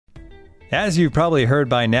As you've probably heard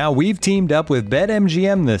by now, we've teamed up with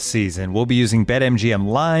BetMGM this season. We'll be using BetMGM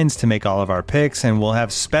lines to make all of our picks, and we'll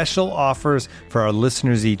have special offers for our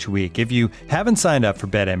listeners each week. If you haven't signed up for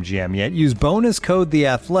BetMGM yet, use bonus code The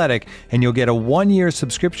Athletic, and you'll get a 1-year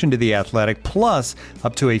subscription to The Athletic, plus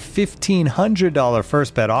up to a $1,500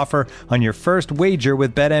 first bet offer on your first wager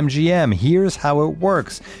with BetMGM. Here's how it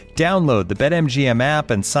works. Download the BetMGM app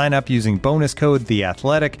and sign up using bonus code The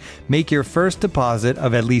Athletic. Make your first deposit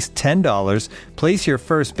of at least $10. Place your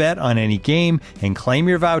first bet on any game and claim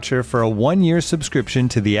your voucher for a 1-year subscription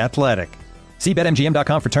to The Athletic. See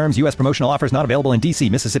BetMGM.com for terms. U.S. promotional offers not available in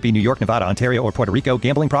D.C., Mississippi, New York, Nevada, Ontario, or Puerto Rico.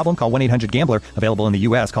 Gambling problem? Call 1-800-GAMBLER. Available in the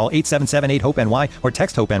U.S. Call 877-8-HOPE-NY or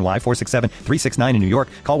text HOPE-NY 467-369 in New York.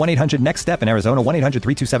 Call 1-800-NEXT-STEP in Arizona.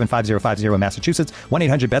 1-800-327-5050 in Massachusetts.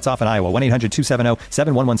 1-800-BETS-OFF in Iowa.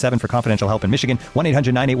 1-800-270-7117 for confidential help in Michigan.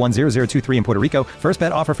 1-800-981-0023 in Puerto Rico. First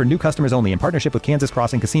bet offer for new customers only in partnership with Kansas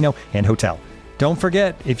Crossing Casino and Hotel. Don't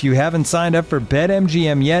forget, if you haven't signed up for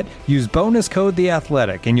BetMGM yet, use bonus code The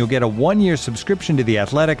Athletic, and you'll get a 1-year subscription to The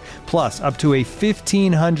Athletic, plus up to a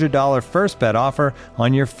 $1,500 first bet offer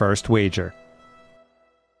on your first wager.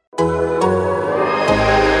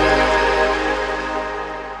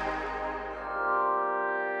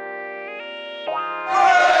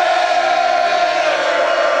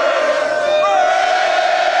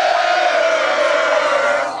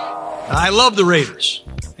 I love the Raiders,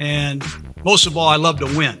 and most of all, I love to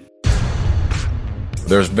win.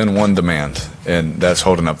 There's been one demand, and that's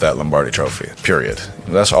holding up that Lombardi trophy, period.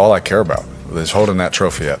 That's all I care about, is holding that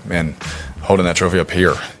trophy up, and holding that trophy up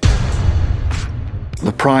here.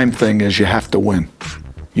 The prime thing is you have to win.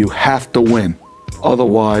 You have to win.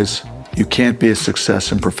 Otherwise, you can't be a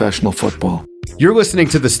success in professional football. You're listening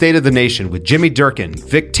to The State of the Nation with Jimmy Durkin,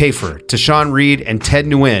 Vic Tafur, Tashawn Reed, and Ted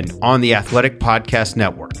Nguyen on the Athletic Podcast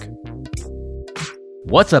Network.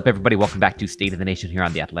 What's up, everybody? Welcome back to State of the Nation here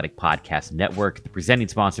on the Athletic Podcast Network. The presenting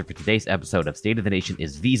sponsor for today's episode of State of the Nation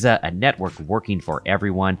is Visa, a network working for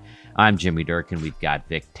everyone. I'm Jimmy Durkin. We've got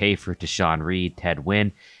Vic Tafur, Tashawn Reed, Ted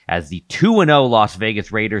Nguyen, as the 2-0 Las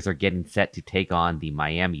Vegas Raiders are getting set to take on the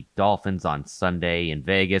Miami Dolphins on Sunday in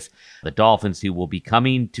Vegas. The Dolphins, who will be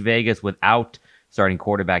coming to Vegas without starting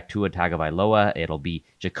quarterback Tua Tagovailoa. It'll be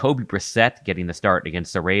Jacoby Brissett getting the start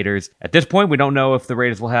against the Raiders. At this point, we don't know if the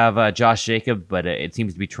Raiders will have Josh Jacobs, but it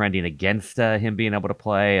seems to be trending against him being able to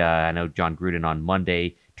play. I know John Gruden on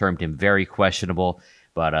Monday termed him very questionable.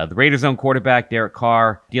 But the Raiders' own quarterback, Derek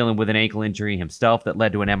Carr, dealing with an ankle injury himself that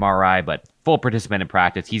led to an MRI, but full participant in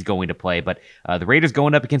practice. He's going to play. But the Raiders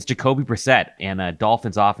going up against Jacoby Brissett and a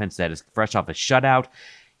Dolphins offense that is fresh off a shutout.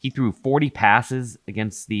 He threw 40 passes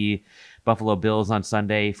against the Buffalo Bills on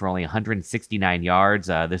Sunday for only 169 yards.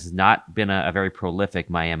 This has not been a very prolific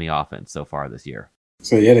Miami offense so far this year.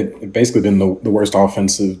 So, yeah, it basically been the worst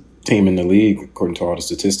offensive team in the league, according to all the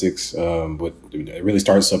statistics. But it really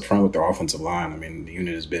starts up front with their offensive line. I mean, the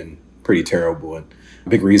unit has been pretty terrible. And a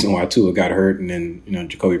big reason why Tua got hurt, and then,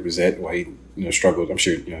 Jacoby Brissett, why he, struggled. I'm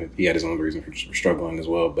sure, he had his own reason for struggling as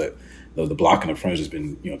well. But the blocking up front has just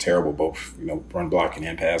been, terrible, both, run blocking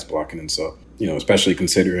and pass blocking. And so, especially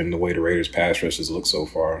considering the way the Raiders pass rush has looked so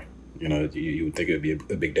far, you would think it would be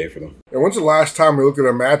a big day for them. And when's the last time we looked at a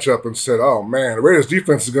matchup and said, oh, man, the Raiders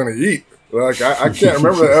defense is going to eat? Like, I can't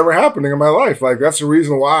remember that ever happening in my life. Like, that's the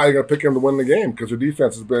reason why I'm going to pick him to win the game, because their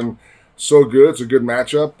defense has been so good. It's a good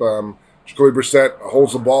matchup. Jacoby Brissett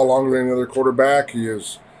holds the ball longer than any other quarterback.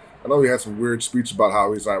 I know he had some weird speech about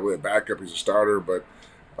how he's not really a backup, he's a starter, but,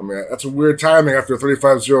 I mean, that's a weird timing after a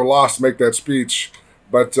 35-0 loss to make that speech.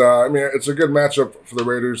 But, it's a good matchup for the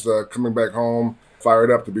Raiders coming back home,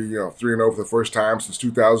 fired up to be, 3-0 for the first time since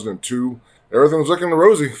 2002. Everything's looking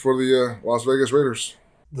rosy for the Las Vegas Raiders.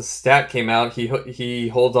 The stat came out. He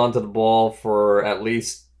holds on to the ball for at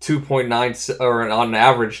least 2.9, or on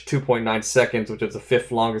average 2.9 seconds, which is the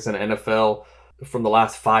fifth longest in the NFL from the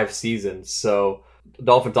last 5 seasons. So the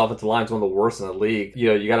Dolphins' offensive line is one of the worst in the league.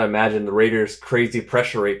 You got to imagine the Raiders' crazy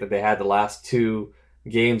pressure rate that they had the last 2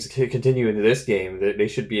 games continue into this game. They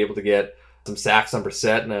should be able to get some sacks on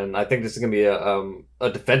Brissett, and I think this is going to be a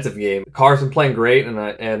defensive game. Carr's been playing great, and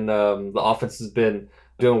the offense has been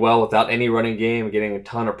doing well without any running game, getting a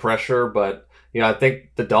ton of pressure. But I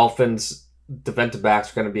think the Dolphins' defensive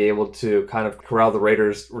backs are going to be able to kind of corral the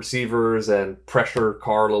Raiders' receivers and pressure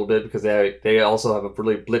Carr a little bit, because they also have a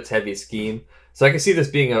really blitz-heavy scheme. So I can see this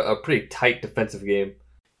being a pretty tight defensive game.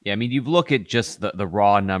 Yeah, I mean, you look at just the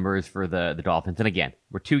raw numbers for the Dolphins. And again,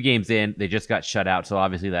 we're 2 games in. They just got shut out. So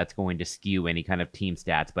obviously that's going to skew any kind of team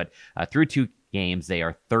stats. But through 2 games, they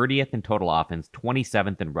are 30th in total offense,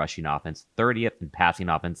 27th in rushing offense, 30th in passing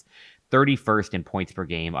offense, 31st in points per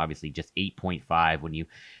game, obviously just 8.5 when you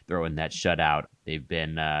throw in that shutout. They've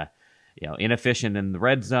been inefficient in the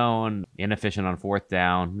red zone, inefficient on fourth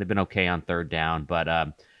down. They've been okay on third down, but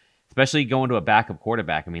especially going to a backup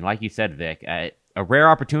quarterback. I mean, like you said, Vic, a rare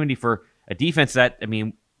opportunity for a defense that, I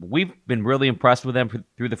mean, we've been really impressed with them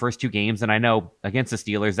through the first two games, and I know against the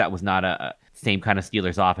Steelers, that was not a same kind of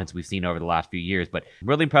Steelers offense we've seen over the last few years, but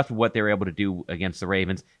really impressed with what they were able to do against the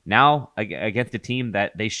Ravens. Now, against a team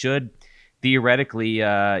that they should theoretically,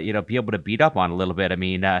 be able to beat up on a little bit. I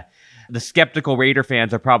mean, the skeptical Raider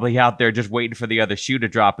fans are probably out there just waiting for the other shoe to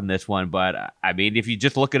drop in this one, but I mean, if you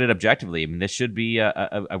just look at it objectively, I mean, this should be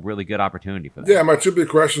a really good opportunity for them. Yeah, my two big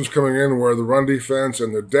questions coming in were the run defense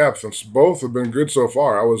and the depth, and both have been good so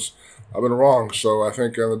far. I've been wrong, so I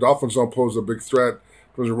think the Dolphins don't pose a big threat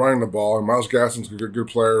because they're running the ball, and Myles Gaskin's a good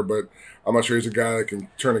player, but I'm not sure he's a guy that can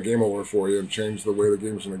turn a game over for you and change the way the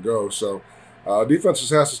game's going to go. So defense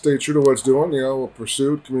just has to stay true to what it's doing,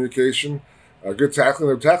 pursuit, communication, good tackling.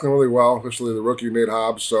 They're tackling really well, especially the rookie Nate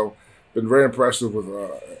Hobbs, so been very impressive with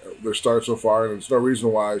their start so far, and there's no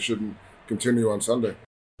reason why it shouldn't continue on Sunday.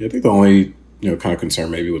 Yeah, I think the only kind of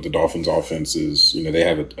concern maybe with the Dolphins offense is, they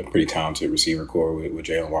have a pretty talented receiver core with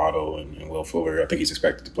Jalen Waddle and Will Fuller. I think he's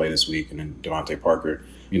expected to play this week, and then Devontae Parker.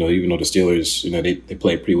 Even though the Steelers, they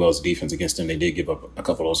played pretty well as a defense against them, they did give up a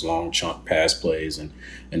couple of those long chunk pass plays, and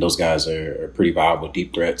those guys are pretty viable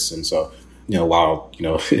deep threats. And so, while,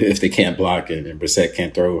 if they can't block and Brissett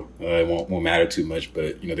can't throw, it won't matter too much.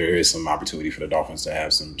 But, there is some opportunity for the Dolphins to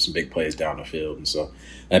have some big plays down the field. And so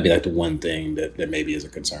that'd be like the one thing that maybe is a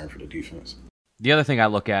concern for the defense. The other thing I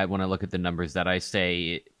look at when I look at the numbers that I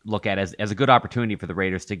say look at as a good opportunity for the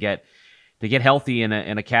Raiders to get healthy in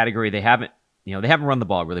a category they haven't run the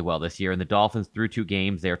ball really well this year. And the Dolphins through two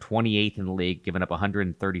games, they're 28th in the league, giving up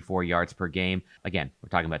 134 yards per game. Again, we're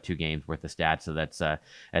talking about 2 games worth of stats, so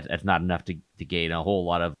that's not enough to gain a whole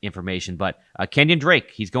lot of information. But Kenyon Drake,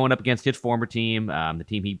 he's going up against his former team, the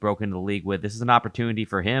team he broke into the league with. This is an opportunity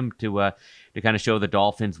for him to kind of show the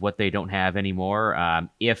Dolphins what they don't have anymore.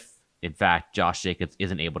 If in fact Josh Jacobs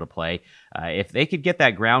isn't able to play, if they could get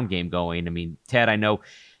that ground game going. I mean, Ted, I know,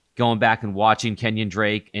 going back and watching Kenyon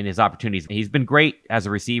Drake and his opportunities, he's been great as a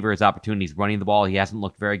receiver. His opportunities running the ball, he hasn't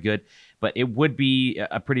looked very good, but it would be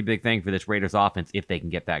a pretty big thing for this Raiders offense if they can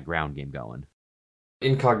get that ground game going.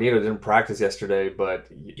 Incognito didn't practice yesterday, but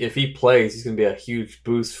if he plays, he's going to be a huge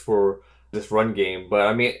boost for this run game. But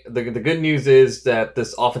I mean, the good news is that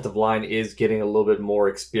this offensive line is getting a little bit more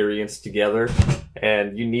experience together,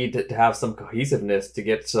 and you need to have some cohesiveness to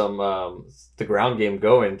get some the ground game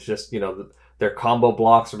going. Just their combo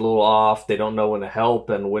blocks are a little off. They don't know when to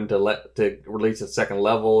help and when to release a second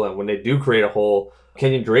level. And when they do create a hole,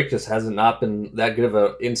 Kenyon Drake just hasn't not been that good of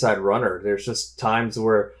an inside runner. There's just times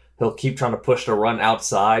where he'll keep trying to push the run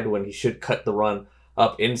outside when he should cut the run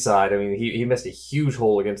up inside. I mean, he missed a huge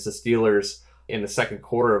hole against the Steelers in the second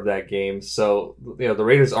quarter of that game. So, the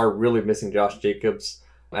Raiders are really missing Josh Jacobs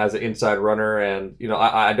as an inside runner. And,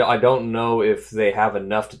 I don't know if they have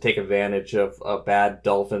enough to take advantage of a bad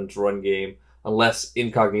Dolphins run game unless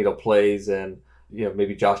Incognito plays and,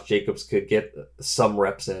 maybe Josh Jacobs could get some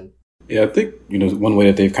reps in. Yeah, I think, one way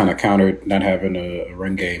that they've kind of countered not having a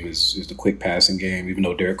run game is the quick passing game, even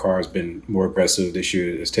though Derek Carr has been more aggressive this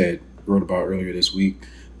year, as Ted wrote about earlier this week.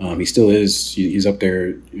 He still is. He's up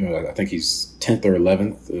there. I think he's 10th or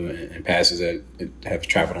 11th in passes that have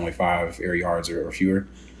traveled only 5 air yards or fewer.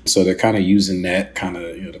 So they're kind of using that kind of,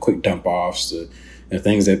 the quick dump offs, the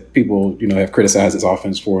things that people, have criticized this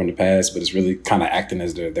offense for in the past, but it's really kind of acting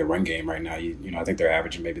as their run game right now. I think they're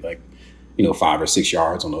averaging maybe 5 or 6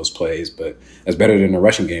 yards on those plays, but that's better than the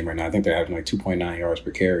rushing game right now. I think they're having 2.9 yards per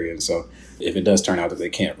carry. And so if it does turn out that they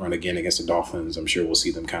can't run again against the Dolphins, I'm sure we'll see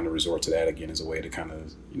them kind of resort to that again as a way to kind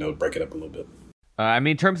of, break it up a little bit.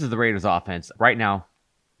 In terms of the Raiders offense, right now,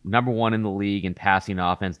 number 1 in the league in passing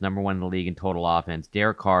offense, number 1 in the league in total offense.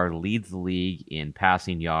 Derek Carr leads the league in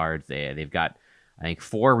passing yards. They've got, I think,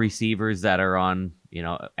 4 receivers that are on,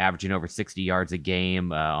 averaging over 60 yards a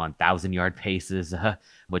game on 1,000-yard paces,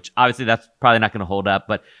 which obviously that's probably not going to hold up.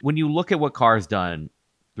 But when you look at what Carr's done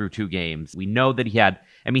through 2 games, we know that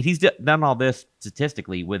he's done all this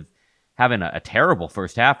statistically with having a terrible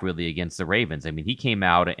first half, really, against the Ravens. I mean, he came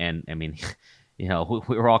out and, we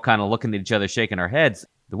were all kind of looking at each other, shaking our heads.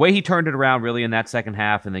 The way he turned it around really in that second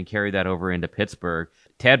half and then carried that over into Pittsburgh,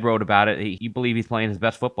 Ted wrote about it. He believes he's playing his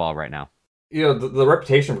best football right now. The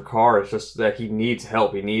reputation for Carr is just that he needs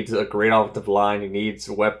help. He needs a great offensive line. He needs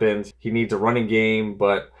weapons. He needs a running game.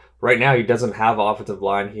 But right now he doesn't have an offensive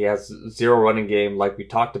line. He has 0 running game like we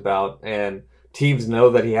talked about. And teams know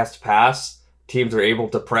that he has to pass. teams are able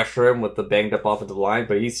to pressure him with the banged up offensive line,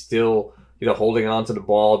 but he's still, holding on to the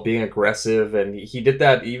ball, being aggressive. And he did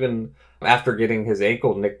that even after getting his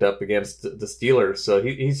ankle nicked up against the Steelers. So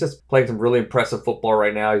he's just playing some really impressive football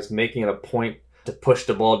right now. He's making it a point to push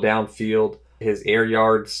the ball downfield. His air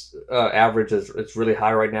yards average is really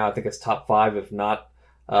high right now. I think it's top 5, if not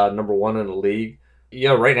number 1 in the league.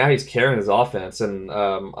 Right now he's carrying his offense. And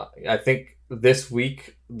I think this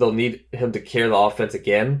week they'll need him to carry the offense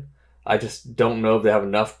again. I just don't know if they have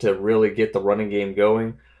enough to really get the running game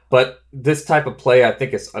going. But this type of play, I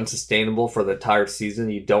think, is unsustainable for the entire season.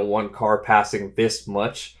 You don't want Carr passing this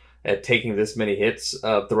much and taking this many hits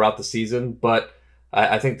throughout the season. But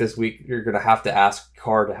I think this week you're going to have to ask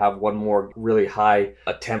Carr to have one more really high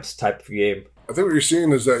attempts type of game. I think what you're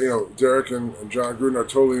seeing is that, Derek and John Gruden are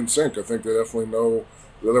totally in sync. I think they definitely know what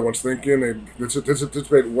the other one's thinking. They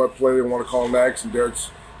anticipate what play they want to call next, and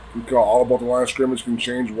Derek's can call all about the line of scrimmage, can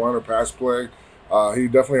change one or pass play. He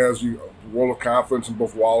definitely has a world of confidence in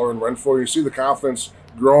both Waller and Renfrow. You see the confidence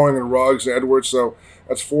growing in Ruggs and Edwards, so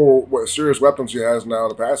that's 4 serious weapons he has now in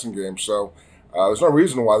the passing game. So there's no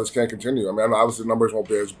reason why this can't continue. I mean, obviously the numbers won't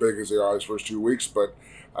be as big as they are his first 2 weeks, but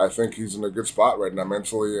I think he's in a good spot right now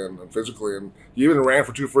mentally and physically. And he even ran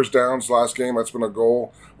for 2 first downs last game. That's been a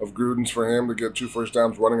goal of Gruden's for him, to get 2 first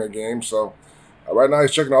downs running a game. So right now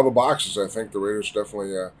he's checking all the boxes. I think the Raiders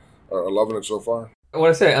definitely are loving it so far. When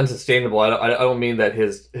I say unsustainable, I don't mean that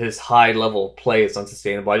his high level play is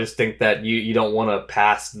unsustainable. I just think that you don't want to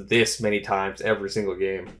pass this many times every single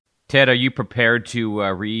game. Ted, are you prepared to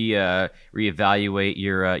reevaluate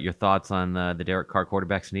your thoughts on the Derek Carr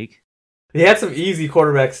quarterback sneak? He had some easy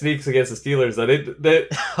quarterback sneaks against the Steelers. They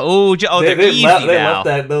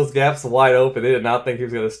left those gaps wide open. They did not think he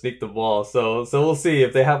was going to sneak the ball. So we'll see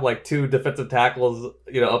if they have like 2 defensive tackles,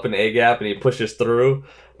 up in the A gap and he pushes through.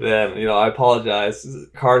 Then I apologize.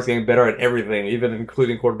 Carr's getting better at everything, even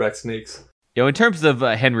including quarterback sneaks. In terms of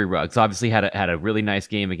Henry Ruggs, obviously had a really nice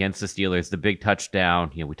game against the Steelers. The big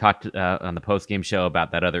touchdown. We talked on the post-game show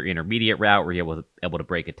about that other intermediate route where he was able to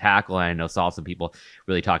break a tackle. And I know saw some people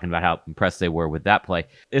really talking about how impressed they were with that play.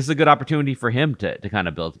 This is a good opportunity for him to kind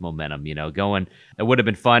of build momentum. Going. It would have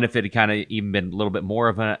been fun if it had kind of even been a little bit more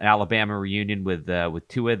of an Alabama reunion with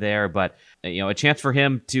Tua there, but a chance for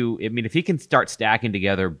him to. I mean, if he can start stacking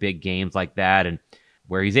together big games like that and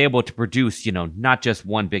where he's able to produce, not just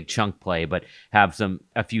one big chunk play, but have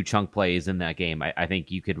a few chunk plays in that game, I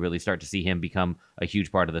think you could really start to see him become a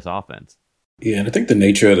huge part of this offense. Yeah, and I think the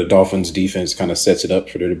nature of the Dolphins' defense kind of sets it up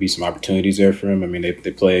for there to be some opportunities there for him. I mean, they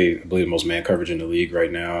play, I believe, the most man coverage in the league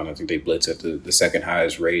right now, and I think they blitz at the second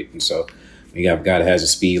highest rate. And so you have a guy that has a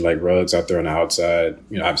speed like Ruggs out there on the outside.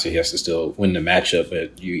 Obviously he has to still win the matchup,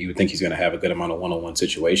 but you would think he's going to have a good amount of one-on-one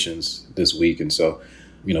situations this week. And so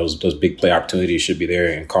those big play opportunities should be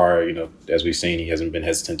there. And Carr, as we've seen, he hasn't been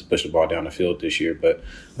hesitant to push the ball down the field this year. But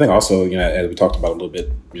I think also, as we talked about a little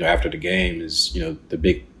bit, after the game is, the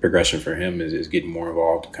big progression for him is getting more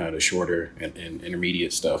involved in kind of the shorter and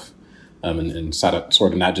intermediate stuff. And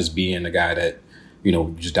sort of not just being a guy that,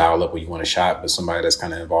 just dial up when you want a shot, but somebody that's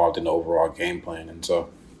kind of involved in the overall game plan. And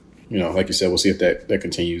so, like you said, we'll see if that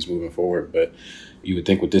continues moving forward. But you would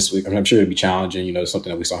think with this week, I'm sure it'd be challenging.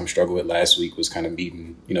 Something that we saw him struggle with last week was kind of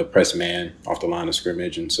beating, press man off the line of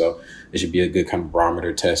scrimmage. And so it should be a good kind of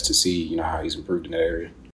barometer test to see, how he's improved in that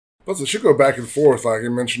area. Plus, it should go back and forth. Like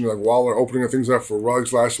you mentioned, like Waller opening things up for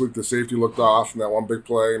Ruggs last week. The safety looked off in that one big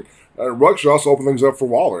play. And Ruggs should also open things up for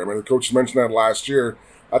Waller. I mean, the coach mentioned that last year.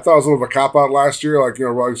 I thought it was a little of a cop-out last year. Like,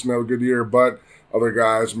 Ruggs didn't have a good year, but other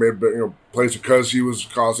guys made, plays because he was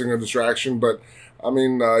causing a distraction. But I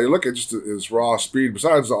mean, you look at just his raw speed,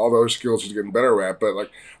 besides all the other skills he's getting better at. But,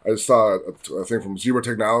 like, I just saw a thing from Zebra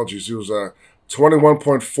Technologies. He was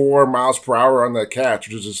 21.4 miles per hour on that catch,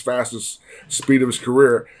 which is his fastest speed of his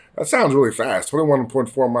career. That sounds really fast,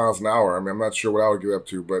 21.4 miles an hour. I mean, I'm not sure what I would get up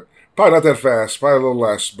to, but probably not that fast, probably a little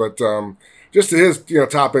less. But just his,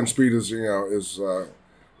 top-end speed is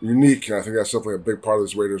unique, and I think that's definitely a big part of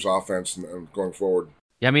this Raiders offense and going forward.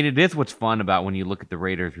 Yeah, I mean, it is what's fun about when you look at the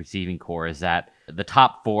Raiders receiving core is that the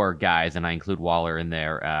top 4 guys, and I include Waller in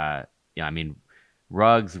there,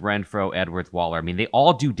 Ruggs, Renfrow, Edwards, Waller, I mean, they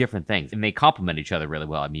all do different things, and they complement each other really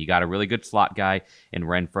well. I mean, you got a really good slot guy in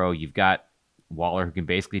Renfrow. You've got Waller who can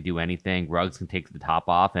basically do anything. Ruggs can take the top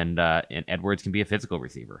off, and Edwards can be a physical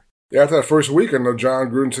receiver. Yeah, after that first week, I know John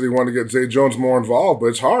Gruden said he wanted to get Zay Jones more involved, but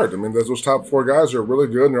it's hard. I mean, those top 4 guys are really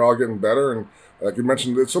good, and they're all getting better. And like you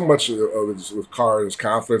mentioned, it's so much of it with Carr and his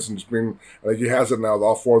confidence, and just being, I think he has it now with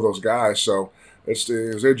all 4 of those guys. So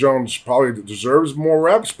Zay Jones probably deserves more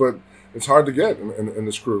reps, but it's hard to get in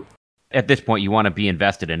this crew. At this point, you want to be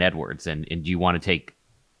invested in Edwards, and you want to take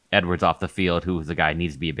Edwards off the field, who is the guy who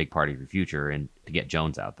needs to be a big part of your future, and to get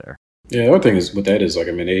Jones out there. Yeah, the other thing is with that is, like,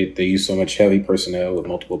 I mean, they use so much heavy personnel with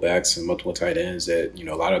multiple backs and multiple tight ends that,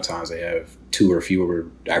 a lot of times they have two or fewer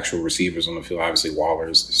actual receivers on the field. Obviously,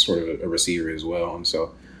 Waller's sort of a receiver as well, and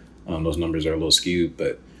so those numbers are a little skewed,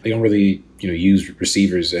 but they don't really, use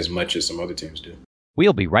receivers as much as some other teams do.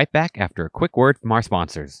 We'll be right back after a quick word from our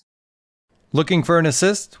sponsors. Looking for an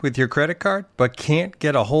assist with your credit card, but can't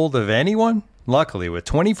get a hold of anyone? Luckily, with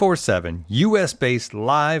 24/7 U.S.-based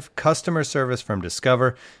live customer service from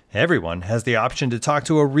Discover, everyone has the option to talk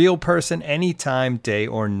to a real person anytime, day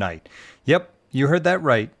or night. Yep, you heard that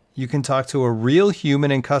right. You can talk to a real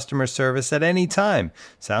human in customer service at any time.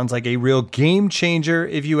 Sounds like a real game changer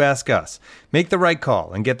if you ask us. Make the right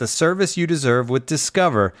call and get the service you deserve with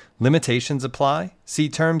Discover. Limitations apply. See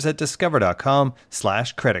terms at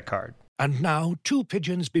discover.com/creditcard. And now, two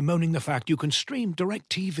pigeons bemoaning the fact you can stream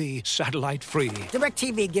DirecTV satellite-free.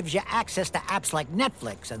 DirecTV gives you access to apps like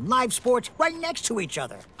Netflix and live sports right next to each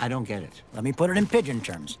other. I don't get it. Let me put it in pigeon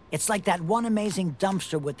terms. It's like that one amazing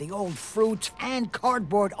dumpster with the old fruits and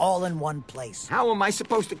cardboard all in one place. How am I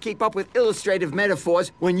supposed to keep up with illustrative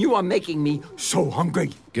metaphors when you are making me so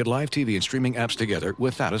hungry? Get live TV and streaming apps together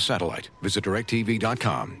without a satellite. Visit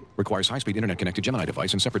DirecTV.com. Requires high-speed internet-connected Gemini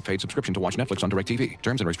device and separate paid subscription to watch Netflix on DirecTV.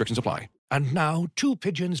 Terms and restrictions apply. And now, two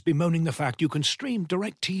pigeons bemoaning the fact you can stream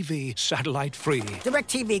DirecTV satellite-free.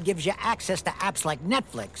 DirecTV gives you access to apps like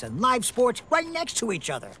Netflix and live sports right next to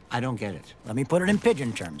each other. I don't get it. Let me put it in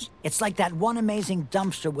pigeon terms. It's like that one amazing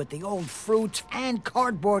dumpster with the old fruits and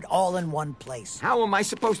cardboard all in one place. How am I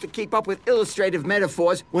supposed to keep up with illustrative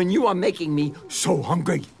metaphors when you are making me so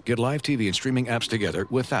hungry? Get live TV and streaming apps together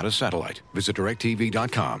without a satellite. Visit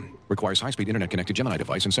DirecTV.com. Requires high-speed internet-connected Gemini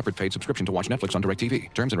device and separate paid subscription to watch Netflix on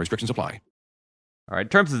DirecTV. Terms and restrictions apply. All right, in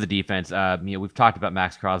terms of the defense, we've talked about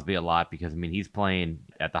Max Crosby a lot because, he's playing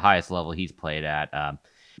at the highest level he's played at.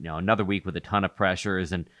 Another week with a ton of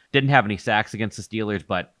pressures and didn't have any sacks against the Steelers,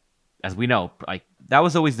 but as we know, that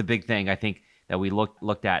was always the big thing, I think, that we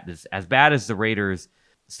looked at. Is as bad as the Raiders'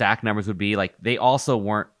 sack numbers would be, they also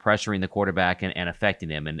weren't pressuring the quarterback and affecting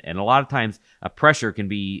him. And a lot of times a pressure can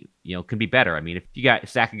be better. If you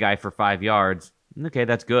sack a guy for 5 yards, okay,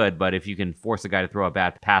 that's good. But if you can force a guy to throw a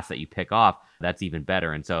bad pass that you pick off, that's even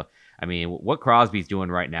better. And so, what Crosby's doing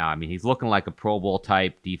right now, he's looking like a Pro Bowl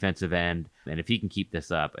type defensive end. And if he can keep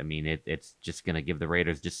this up, it's just going to give the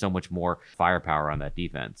Raiders just so much more firepower on that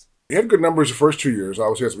defense. He had good numbers the first 2 years.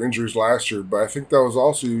 Obviously, he had some injuries last year, but I think that was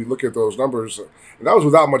also, you look at those numbers, and that was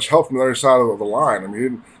without much help from the other side of the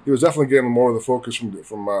line. He was definitely getting more of the focus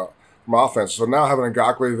from offense. So now having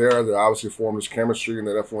Ngakoue there, they obviously formed this chemistry, and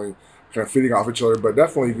they're definitely kind of feeding off each other. But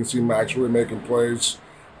definitely you can see Max really making plays,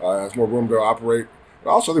 has more room to operate. And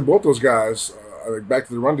also, I think both those guys, back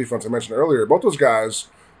to the run defense I mentioned earlier, both those guys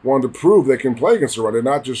wanted to prove they can play against the run. They're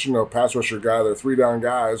not just, pass rusher guy. They're 3-down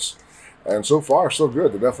guys. And so far, so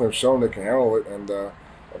good. They definitely have shown they can handle it, and that'll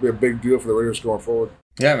be a big deal for the Raiders going forward.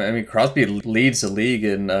 Yeah, Crosby leads the league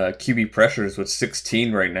in QB pressures with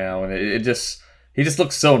 16 right now, and he just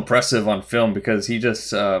looks so impressive on film because he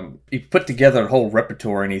just he put together a whole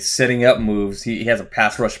repertoire, and he's setting up moves. He has a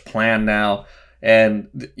pass rush plan now,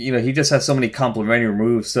 and he just has so many complementary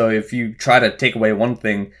moves. So if you try to take away one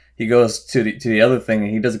thing, he goes to the other thing,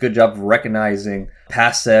 and he does a good job of recognizing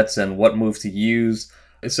pass sets and what moves to use.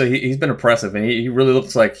 So he's been impressive, and he really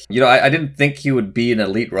looks like, I didn't think he would be an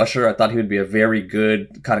elite rusher. I thought he would be a very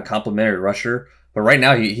good kind of complementary rusher. But right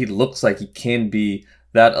now, he looks like he can be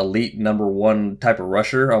that elite number one type of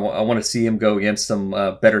rusher. I want to see him go against some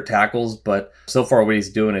better tackles, but so far what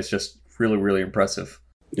he's doing is just really, really impressive.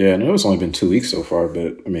 Yeah, I know it's only been 2 weeks so far,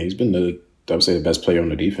 but he's been I would say the best player on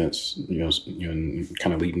the defense, and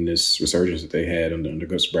kind of leading this resurgence that they had under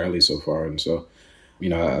Gus Bradley so far. And so,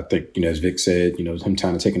 I think, as Vic said, him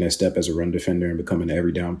kind of taking that step as a run defender and becoming an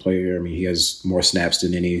every down player. He has more snaps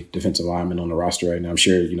than any defensive lineman on the roster right now. I'm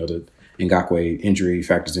sure, the Ngakoue injury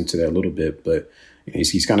factors into that a little bit, but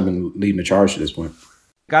he's kind of been leading the charge to this point.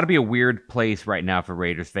 Got to be a weird place right now for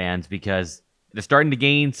Raiders fans because they're starting to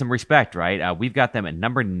gain some respect, right? We've got them at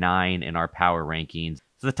number 9 in our power rankings.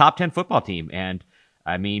 It's the top 10 football team. And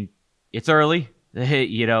it's early.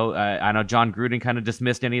 I know John Gruden kind of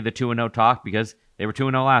dismissed any of the 2-0 talk because they were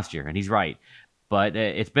 2-0 last year, and he's right. But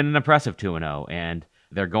it's been an impressive 2-0, and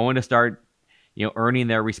they're going to start, earning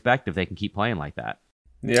their respect if they can keep playing like that.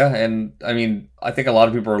 Yeah, and I think a lot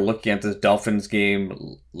of people are looking at this Dolphins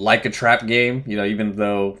game like a trap game, even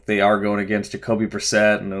though they are going against Jacoby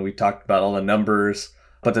Brissett, and we talked about all the numbers.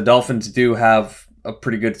 But the Dolphins do have a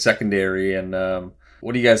pretty good secondary, and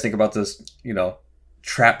what do you guys think about this,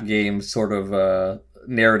 trap game sort of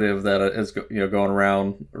narrative that is going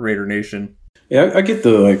around Raider Nation. Yeah, I get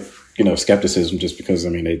the skepticism just because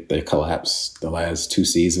they collapsed the last 2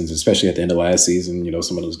 seasons, especially at the end of last season.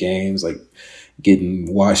 Some of those games like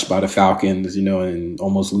getting washed by the Falcons, and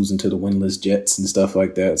almost losing to the winless Jets and stuff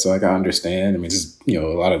like that. So I understand. A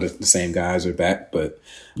lot of the same guys are back, but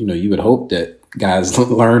you would hope that guys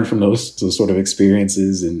learn from those sort of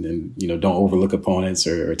experiences and don't overlook opponents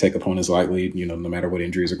or take opponents lightly, no matter what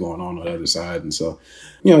injuries are going on the other side. And so,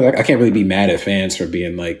 I can't really be mad at fans for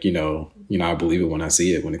being like, I believe it when I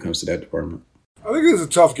see it when it comes to that department. I think it's a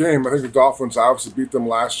tough game. I think the Dolphins obviously beat them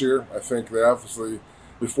last year. I think they obviously,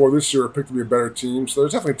 before this year, picked to be a better team. So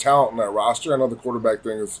there's definitely talent in that roster. I know the quarterback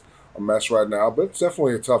thing is a mess right now, but it's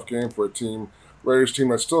definitely a tough game for a team, Raiders team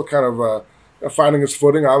that's still kind of finding its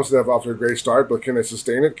footing. Obviously, they've off to a great start, but can they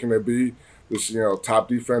sustain it? Can they be this top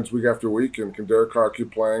defense week after week? And can Derek Carr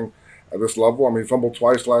keep playing at this level? He fumbled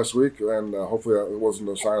twice last week, and hopefully it wasn't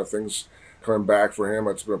a sign of things coming back for him.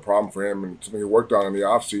 It's been a problem for him and something he worked on in the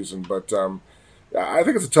offseason. But I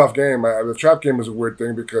think it's a tough game. The trap game is a weird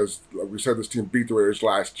thing because, like we said, this team beat the Raiders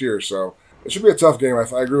last year, so it should be a tough game.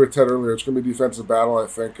 I agree with Ted earlier. It's going to be a defensive battle. I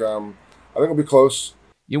think it'll be close.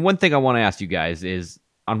 One thing I want to ask you guys is,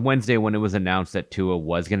 on Wednesday when it was announced that Tua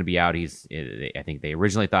was going to be out, I think they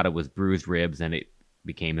originally thought it was bruised ribs, and it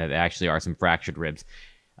became that there actually are some fractured ribs.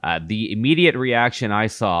 The immediate reaction I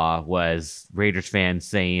saw was Raiders fans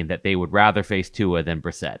saying that they would rather face Tua than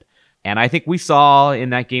Brissett. And I think we saw in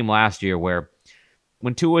that game last year where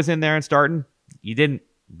when Tua was in there and starting, you didn't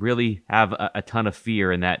really have a ton of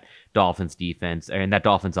fear in that Dolphins defense, or in that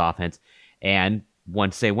Dolphins offense. And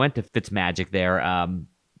once they went to Fitzmagic there,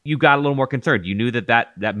 you got a little more concerned. You knew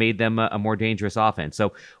that made them a more dangerous offense.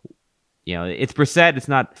 So, it's Brissett, it's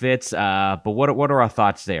not Fitz. But what are our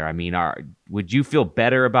thoughts there? Would you feel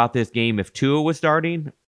better about this game if Tua was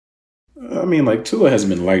starting? Tua hasn't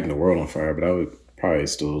been lighting the world on fire, but I would probably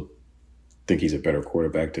still think he's a better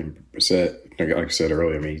quarterback than Brissett. Like I said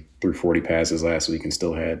earlier, he threw 40 passes last week and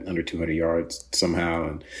still had under 200 yards somehow,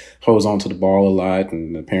 and holds onto the ball a lot,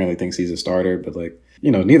 and apparently thinks he's a starter. But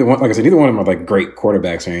neither one, like I said, neither one of them are like great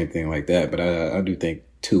quarterbacks or anything like that. But I do think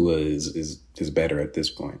Tua is better at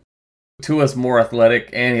this point. Tua's more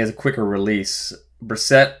athletic and he has a quicker release.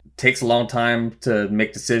 Brissett takes a long time to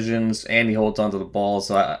make decisions and he holds onto the ball.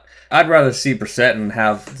 So I'd rather see Brissett and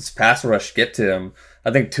have this pass rush get to him.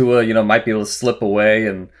 I think Tua, might be able to slip away,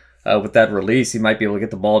 and with that release, he might be able to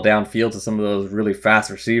get the ball downfield to some of those really fast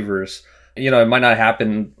receivers. It might not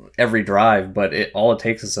happen every drive, but all it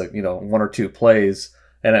takes is 1 or 2 plays.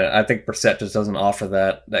 And I think Brissett just doesn't offer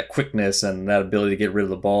that quickness and that ability to get rid of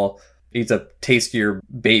the ball. He's a tastier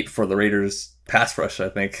bait for the Raiders pass rush, I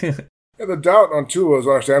think. Yeah, the doubt on Tua is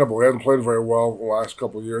understandable. He hasn't played very well the last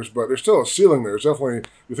couple of years, but there's still a ceiling there. There's definitely,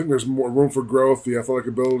 you think there's more room for growth, the athletic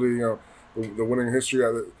ability, the winning history.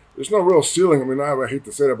 There's no real ceiling. I hate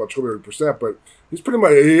to say that about Jacoby Brissett, but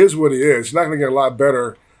he is what he is. He's not going to get a lot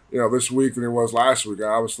better, this week than he was last week.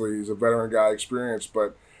 Obviously, he's a veteran guy, experienced,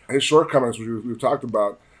 but his shortcomings, which we've talked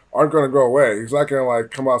about, aren't going to go away. He's not going to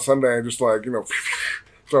come out Sunday and just start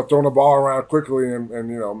throwing the ball around quickly and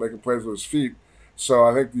making plays with his feet. So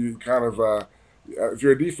I think you kind of, if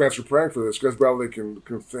you're a defense, you're praying for this. Gus Bradley can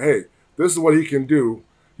say, hey, this is what he can do.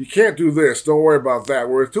 He can't do this. Don't worry about that.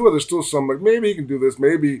 Whereas Tua, there's still some, maybe he can do this.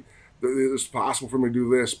 Maybe it's possible for him to do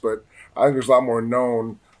this. But I think there's a lot more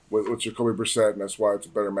known with Jacoby Brissett, and that's why it's a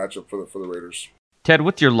better matchup for the Raiders. Ted,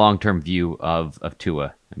 what's your long-term view of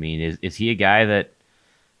Tua? Is he a guy that,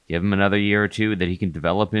 give him another year or two, that he can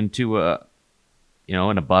develop into an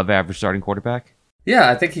above-average starting quarterback?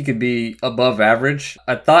 Yeah, I think he could be above average.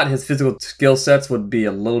 I thought his physical skill sets would be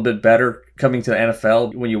a little bit better coming to the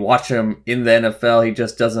NFL. When you watch him in the NFL, he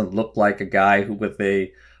just doesn't look like a guy with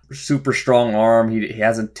a super strong arm. He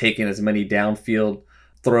hasn't taken as many downfield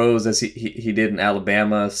throws as he did in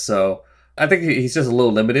Alabama. So I think he's just a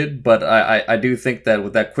little limited, but I do think that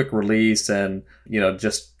with that quick release and,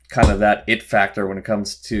 just kind of that it factor when it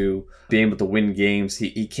comes to being able to win games,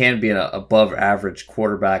 he can be an above average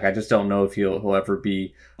quarterback. I just don't know if he'll ever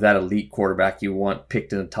be that elite quarterback you want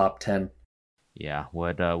picked in the top 10. Yeah,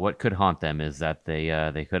 what could haunt them is that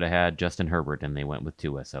they could have had Justin Herbert and they went with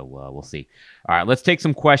Tua, so we'll see. All right, let's take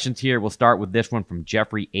some questions here. We'll start with this one from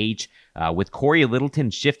Jeffrey H. With Corey Littleton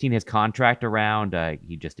shifting his contract around,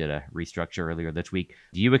 he just did a restructure earlier this week.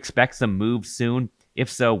 Do you expect some moves soon? If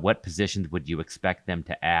so, what positions would you expect them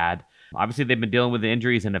to add? Obviously, they've been dealing with the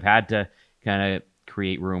injuries and have had to kind of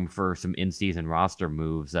create room for some in-season roster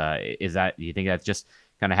moves. Do you think that's just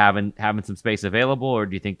kind of having some space available, or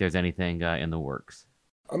do you think there's anything in the works?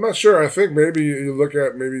 I'm not sure. I think maybe you look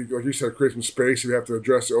at like you said, create some space. You have to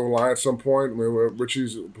address the O-line at some point. I mean,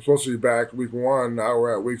 Richie's supposed to be back week 1. Now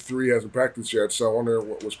we're at week 3. He hasn't practiced yet, so I wonder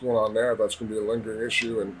what's going on there. If that's going to be a lingering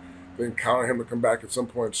issue, and then count on him to come back at some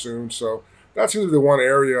point soon. So that seems to be the one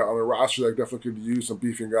area on the roster that definitely could use some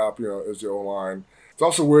beefing up. Is the O-line. It's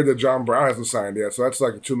also weird that John Brown hasn't signed yet. So that's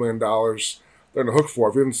like $2 million they're in the hook for.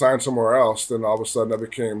 If he didn't sign somewhere else, then all of a sudden that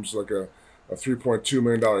becomes like a $3.2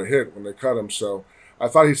 million hit when they cut him. So I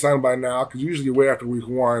thought he signed by now, because usually you wait after week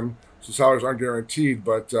 1, so salaries aren't guaranteed.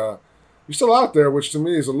 But he's still out there, which to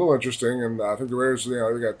me is a little interesting. And I think the Raiders, they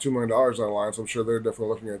got $2 million on the line, so I'm sure they're definitely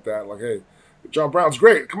looking at that. Like, hey, John Brown's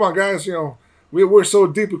great. Come on, guys. We're so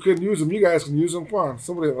deep we couldn't use him. You guys can use him. Come on.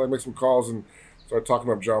 Somebody make some calls and start talking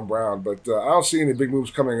about John Brown. But I don't see any big moves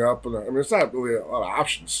coming up. And I mean, it's not really a lot of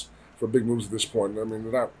options for big moves at this point. I mean,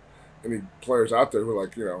 there are not any players out there who are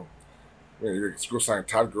like, you're going to go sign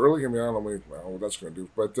Todd Gurley. I mean, I don't know what that's going to do.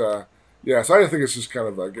 But, so I think it's just kind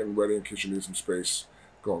of getting ready in case you need some space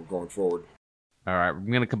going forward. All right, we're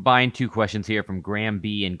going to combine 2 questions here from Graham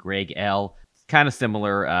B. and Greg L. Kind of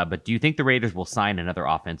similar, but do you think the Raiders will sign another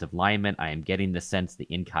offensive lineman? I am getting the sense the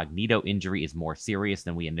Incognito injury is more serious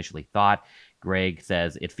than we initially thought. Greg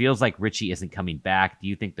says, it feels like Richie isn't coming back. Do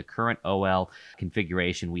you think the current OL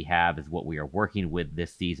configuration we have is what we are working with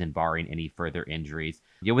this season, barring any further injuries?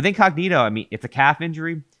 With Incognito, I mean, it's a calf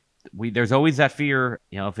injury. There's always that fear,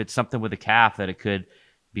 if it's something with a calf, that it could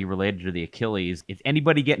be related to the Achilles. Is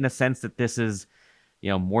anybody getting a sense that this is,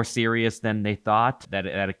 more serious than they thought, that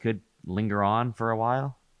it could linger on for a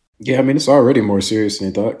while? Yeah, I mean, it's already more serious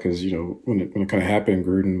than they thought, because, when it kind of happened,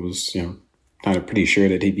 Gruden was, kind of pretty sure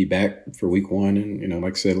that he'd be back for week 1. And,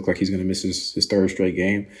 like I said, it looked like he's going to miss his third straight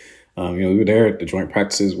game. We were there at the joint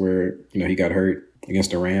practices where, he got hurt against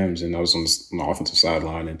the Rams, and I was on the offensive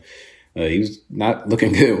sideline, and he was not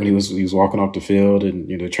looking good when he was walking off the field, and,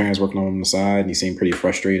 the trainers working on him on the side, and he seemed pretty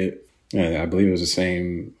frustrated. I believe it was the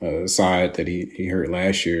same side that he hurt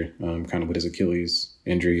last year, kind of with his Achilles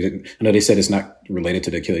injury. I know they said it's not related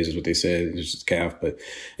to the Achilles, is what they said. It's just calf. But,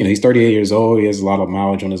 he's 38 years old. He has a lot of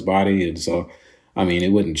mileage on his body. And so, I mean, it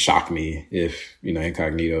wouldn't shock me if,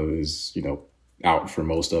 Incognito is, out for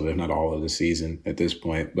most of it, if not all of the season at this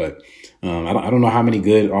point. But I don't know how many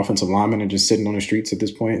good offensive linemen are just sitting on the streets at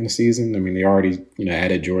this point in the season. I mean, they already,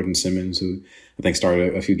 added Jordan Simmons, who I think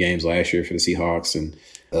started a few games last year for the Seahawks, and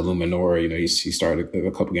Illuminor, he started a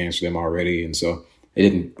couple games for them already. And so they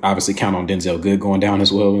didn't obviously count on Denzel Good going down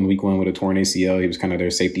as well in week 1 with a torn ACL. He was kind of their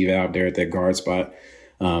safety valve there at that guard spot.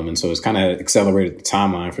 And so it's kind of accelerated the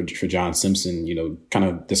timeline for John Simpson. Kind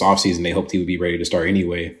of this offseason, they hoped he would be ready to start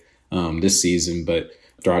anyway this season. But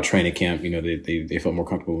throughout training camp, they felt more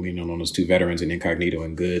comfortable leaning on those 2 veterans in Incognito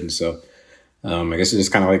and Good. And so I guess it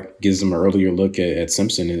just kind of gives them an earlier look at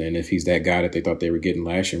Simpson and if he's that guy that they thought they were getting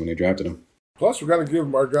last year when they drafted him. Plus, we got to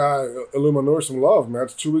give our guy Illuminor some love, man.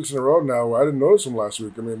 It's 2 weeks in a row now. I didn't notice him last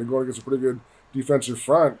week. I mean, they're going against a pretty good defensive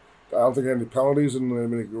front. I don't think he had any penalties and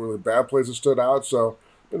any really bad plays that stood out. So,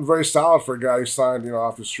 been very solid for a guy who signed,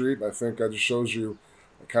 off the street. And I think that just shows you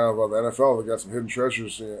kind of the NFL. They got some hidden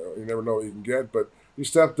treasures. You never know what you can get. But he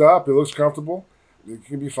stepped up. He looks comfortable. He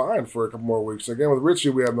can be fine for a couple more weeks. Again, with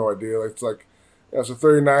Richie, we have no idea. It's like, it's a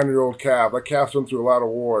 39-year-old calf. That calf's been through a lot of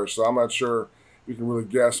wars, so I'm not sure we can really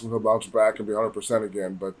guess when he'll bounce back and be 100%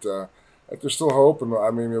 again. But there's still hope, and I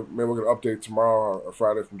mean, maybe we'll get an update tomorrow or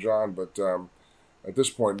Friday from John. But at this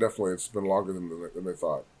point, definitely, it's been longer than they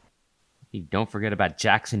thought. Don't forget about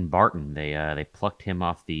Jackson Barton. They plucked him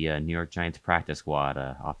off the New York Giants practice squad,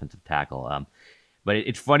 offensive tackle. But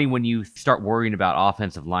it's funny when you start worrying about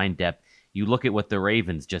offensive line depth. You look at what the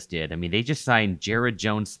Ravens just did. I mean, they just signed Jared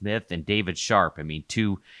Jones-Smith and David Sharp. I mean,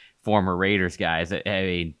 2 former Raiders guys. I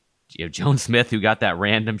mean, Jones Smith, who got that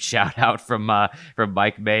random shout out from Mike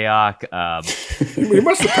Mayock. He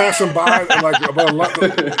must have passed him by by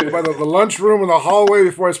the lunchroom in the hallway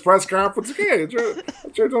before his press conference. Okay,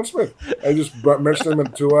 Jared Jones Smith. And just mentioned him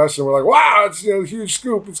to us, and we're like, wow, it's a huge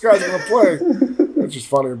scoop. This guy's going to play. It's just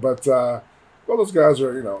funny, but those guys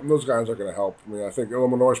are going to help. I mean, I think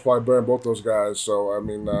Illinois is probably better than both those guys. So I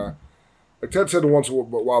mean, like Ted said once a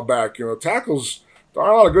while back, tackles. There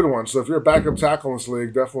aren't a lot of good ones. So if you're a backup tackle in this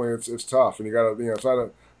league, definitely it's tough, and you got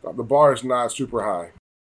to the bar is not super high.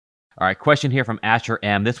 All right, question here from Asher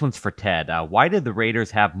M. This one's for Ted. Why did the Raiders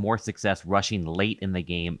have more success rushing late in the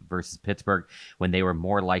game versus Pittsburgh when they were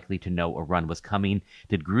more likely to know a run was coming?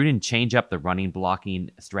 Did Gruden change up the running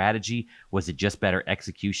blocking strategy? Was it just better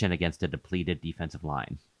execution against a depleted defensive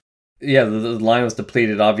line? Yeah, the line was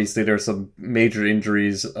depleted. Obviously, there were some major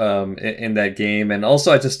injuries in that game, and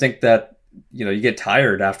also I just think that you get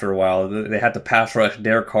tired after a while. They had to pass rush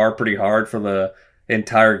Derek Carr pretty hard for the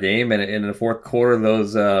entire game, and in the fourth quarter,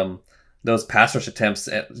 those pass rush attempts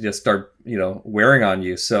just start wearing on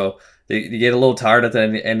you. So you get a little tired at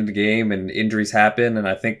the end of the game, and injuries happen. And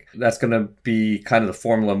I think that's going to be kind of the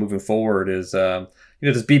formula moving forward. Is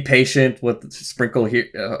just be patient with sprinkle here,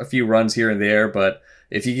 a few runs here and there, but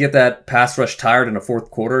if you get that pass rush tired in the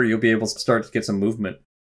fourth quarter, you'll be able to start to get some movement.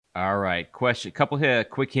 All right, couple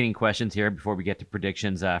quick hitting questions here before we get to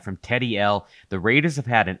predictions. From Teddy L. The Raiders have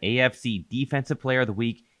had an AFC Defensive Player of the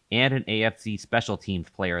Week and an AFC Special Teams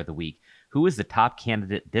Player of the Week. Who is the top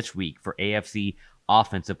candidate this week for AFC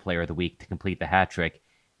Offensive Player of the Week to complete the hat trick?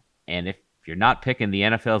 And if you're not picking the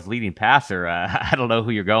NFL's leading passer, I don't know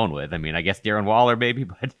who you're going with. I mean, I guess Darren Waller maybe,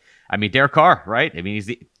 but I mean Derek Carr, right? I mean, he's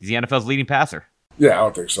the NFL's leading passer. Yeah, I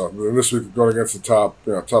don't think so. This week, going against the top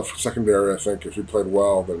secondary, I think if he played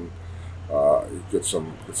well, then you get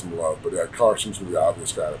some love. But yeah, Carr seems to be the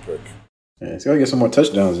obvious guy to pick. Yeah, he's got to get some more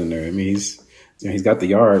touchdowns in there. I mean, he's got the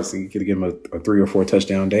yards. You could give him a 3 or 4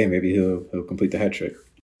 touchdown day. Maybe he'll complete the hat trick.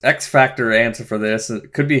 X factor answer for this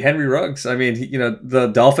could be Henry Ruggs. I mean, the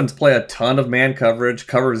Dolphins play a ton of man coverage,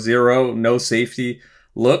 cover 0, no safety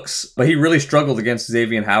looks, but he really struggled against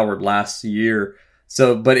Xavier Howard last year.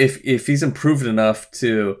 So, but if he's improved enough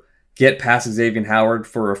to get past Xavier Howard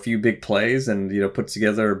for a few big plays and put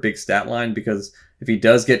together a big stat line, because if he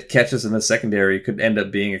does get catches in the secondary, it could end up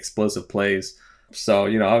being explosive plays. So,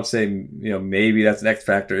 I would say maybe that's an X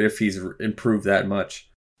factor if he's improved that much.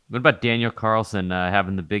 What about Daniel Carlson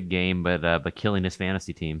having the big game, but killing his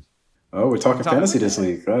fantasy team? Oh, we're talking fantasy this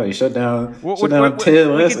week. Oh, he shut down. We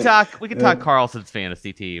can talk Carlson's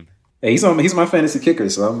fantasy team. Hey, he's my fantasy kicker,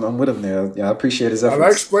 so I'm with him there. Yeah, I appreciate his efforts.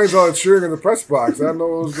 That explains all the cheering in the press box. I know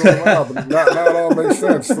what was going on, but not all makes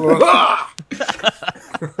sense.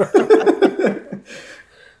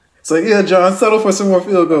 It's like, yeah, John, settle for some more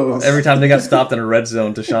field goals. Every time they got stopped in a red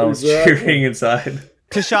zone, Tashawn was cheering inside.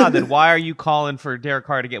 Tashawn, then why are you calling for Derek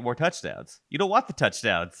Carr to get more touchdowns? You don't want the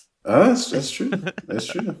touchdowns. That's true. That's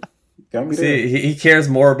true. Got me there. See, he cares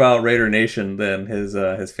more about Raider Nation than his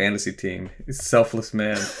fantasy team. He's a selfless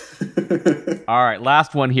man. All right,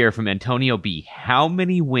 last one here from Antonio B. How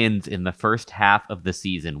many wins in the first half of the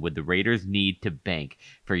season would the Raiders need to bank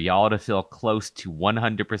for y'all to feel close to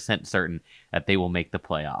 100% certain that they will make the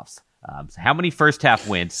playoffs? So how many first half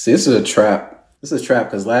wins? See, this is a trap. This is a trap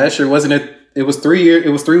because last year wasn't it? It was 3 years. It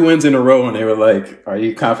was 3 wins in a row, and they were like, "Are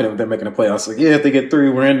you confident with them making the playoffs?" Like, yeah, if they get 3,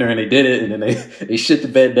 we're in there, and they did it, and then they shit the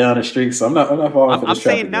bed down the streak. So I'm not falling for this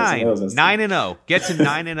trap. I'm saying 9, 9-0. Get to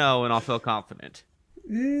 9-0, and I'll feel confident.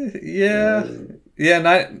 Yeah,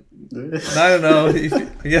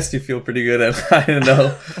 9-0. Yes, you feel pretty good at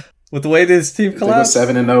 9-0 with the way this team collapsed. They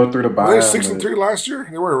go 7-0 through the bye. They were 6-3 last year.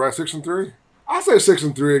 They were right 6-3. I'll say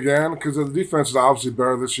 6-3 again because the defense is obviously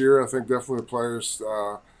better this year. I think definitely the players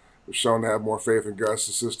have shown to have more faith in Gus,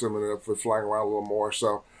 the system, and they're flying around a little more.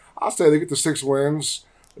 So I'll say they get to 6 wins.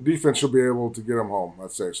 The defense should be able to get them home,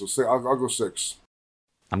 I'd say. So I'll go 6.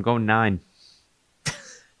 I'm going 9.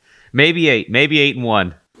 Maybe 8. Maybe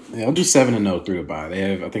 8-1. Yeah, I'll do 7-0 through the bye. They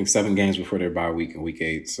have, I think, 7 games before their bye week in week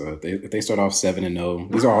 8. So if they start off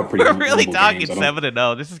 7-0, these are all pretty. We're really talking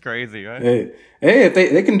 7-0. This is crazy, right? Hey, if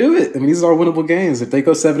they can do it. I mean, these are all winnable games. If they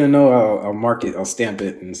go 7-0, I'll mark it. I'll stamp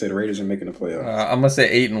it and say the Raiders are making the playoffs. I'm gonna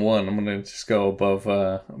say 8-1. I'm gonna just go above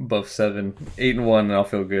 7, 8-1, and I'll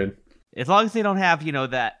feel good. As long as they don't have,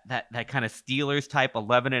 that kind of Steelers type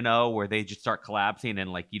 11-0 where they just start collapsing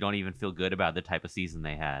and like you don't even feel good about the type of season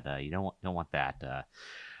they had. You don't want that.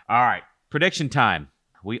 All right, prediction time.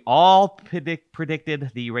 We all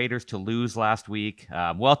predicted the Raiders to lose last week.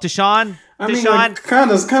 Well, Tashawn,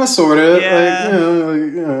 kind of, sort of.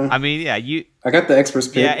 Yeah. I mean, yeah, I got the experts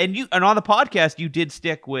pick. Yeah, and on the podcast, you did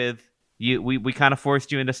stick with you. We kind of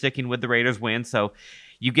forced you into sticking with the Raiders win, so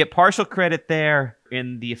you get partial credit there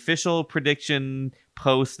in the official prediction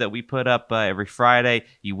post that we put up every Friday.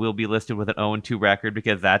 You will be listed with an 0-2 record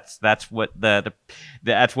because that's what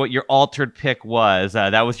that's what your altered pick was.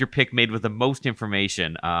 That was your pick made with the most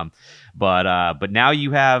information. But now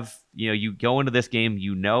you have you go into this game.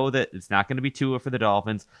 You know that it's not going to be Tua for the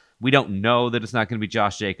Dolphins. We don't know that it's not going to be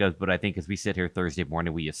Josh Jacobs, but I think as we sit here Thursday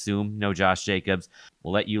morning, we assume no Josh Jacobs.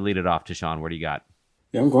 We'll let you lead it off, Tashawn. What do you got?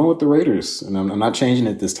 Yeah, I'm going with the Raiders, and I'm not changing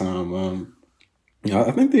it this time.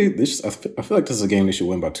 I think I feel like this is a game they should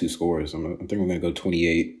win by 2 scores. I think I'm going to go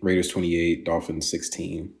 28, Raiders 28, Dolphins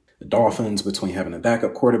 16. The Dolphins, between having a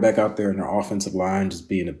backup quarterback out there and their offensive line just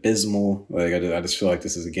being abysmal, like I just feel like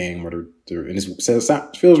this is a game where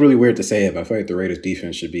it feels really weird to say it, but I feel like the Raiders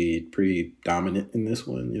defense should be pretty dominant in this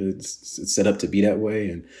one. It's set up to be that way,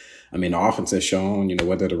 and I mean the offense has shown,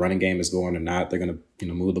 whether the running game is going or not, they're going to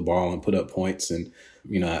move the ball and put up points. And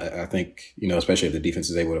I think, especially if the defense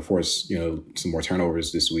is able to force, some more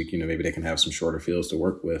turnovers this week, maybe they can have some shorter fields to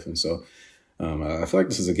work with. And so I feel like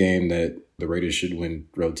this is a game that the Raiders should win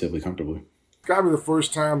relatively comfortably. It's got to be the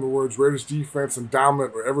first time the words Raiders defense and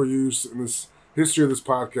dominant were ever used in this history of this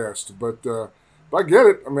podcast. But I get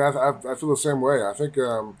it. I mean, I feel the same way. I think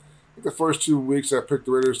the first 2 weeks I picked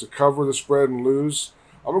the Raiders to cover the spread and lose.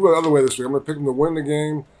 I'm going to go the other way this week. I'm going to pick them to win the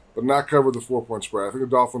game, but not cover the 4-point spread. I think the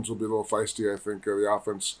Dolphins will be a little feisty. I think the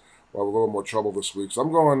offense will have a little more trouble this week. So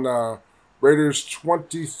I'm going Raiders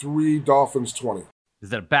 23, Dolphins 20. Is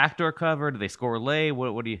that a backdoor cover? Do they score late?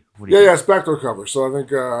 What do you Yeah, it's backdoor cover. So I think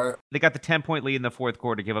they got the 10-point lead in the fourth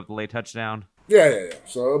quarter, give up the late touchdown. Yeah.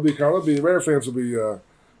 So it'll be Raider fans will be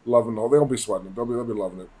loving it. They won't be sweating it. They'll be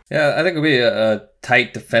loving it. Yeah, I think it'll be a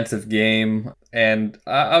tight defensive game, and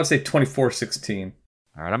I would say 24-16.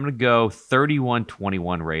 All right, I'm going to go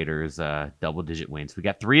 31-21 Raiders, double-digit wins. We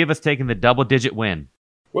got 3 of us taking the double-digit win.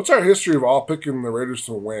 What's our history of all picking the Raiders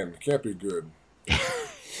to win? It can't be good.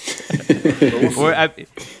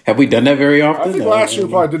 Have we done that very often? I think last year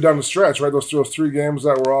we probably did down the stretch, right? Those 3 games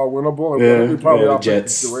that were all winnable. And we probably all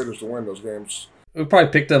picked the Raiders to win those games. We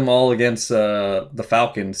probably picked them all against the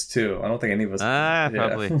Falcons, too. I don't think any of us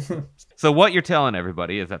probably. So what you're telling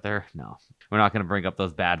everybody is that we're not going to bring up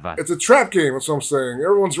those bad vibes. It's a trap game, that's what I'm saying.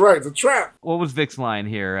 Everyone's right. It's a trap. What was Vic's line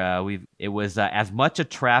here? It was as much a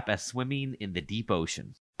trap as swimming in the deep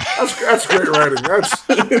ocean. That's great writing.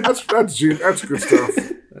 That's good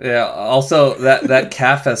stuff. Yeah. Also, that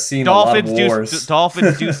calf has seen a lot of wars.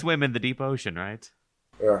 Dolphins do swim in the deep ocean, right?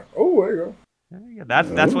 Yeah. Oh, there you go.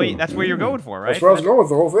 That's where you're going for, right? That's where I was going with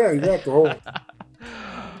the whole thing. You got the whole.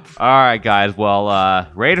 All right, guys. Well,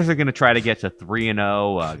 Raiders are going to try to get to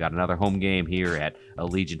 3-0. Got another home game here at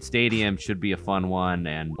Allegiant Stadium. Should be a fun one,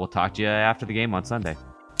 and we'll talk to you after the game on Sunday.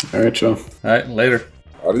 All right, Joe. All right, later.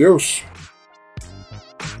 Adios.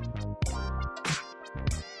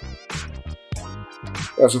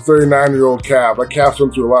 That's a 39-year-old calf. That calf's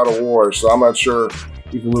been through a lot of wars, so I'm not sure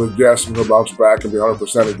you can really guess when he'll bounce back and be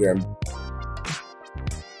 100% again.